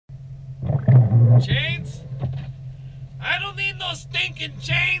Chains? I don't need no stinking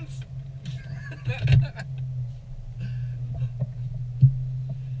chains.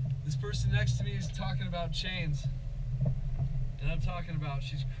 This person next to me is talking about chains. And I'm talking about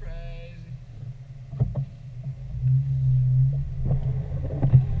she's crazy.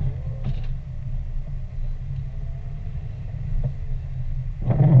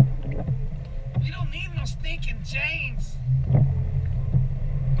 We don't need no stinking chains.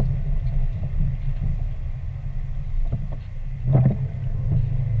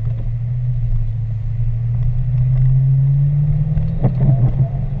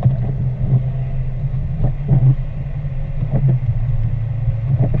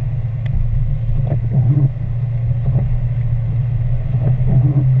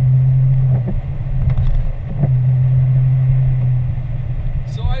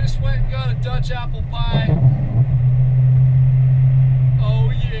 Dutch apple pie.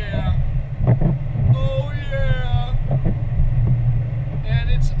 Oh yeah. Oh yeah. And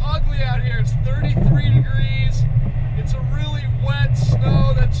it's ugly out here. It's 33 degrees. It's a really wet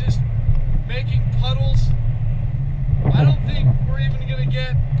snow that's just making puddles. I don't think we're even gonna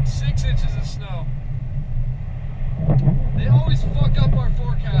get 6 inches of snow. They always fuck up our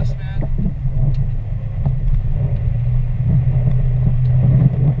forecast, man.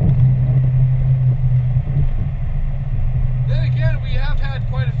 We have had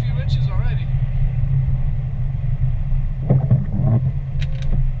quite a few inches already.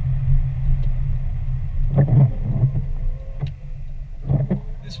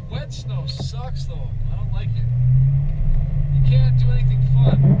 This wet snow sucks though. I don't like it. You can't do anything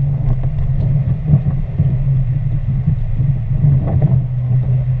fun.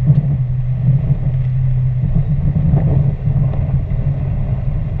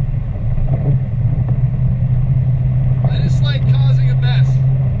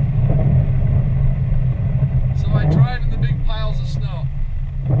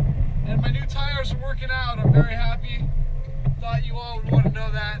 Out. I'm very happy. Thought you all would want to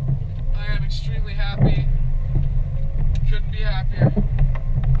know that. I am extremely happy. Couldn't be happier.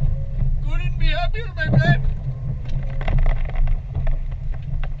 Couldn't be happier, my friend.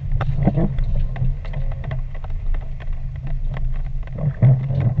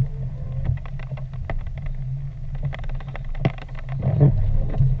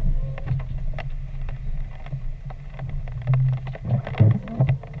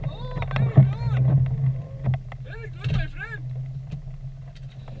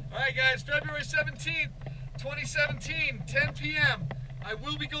 Guys, February 17th, 2017, 10 p.m. I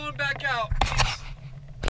will be going back out.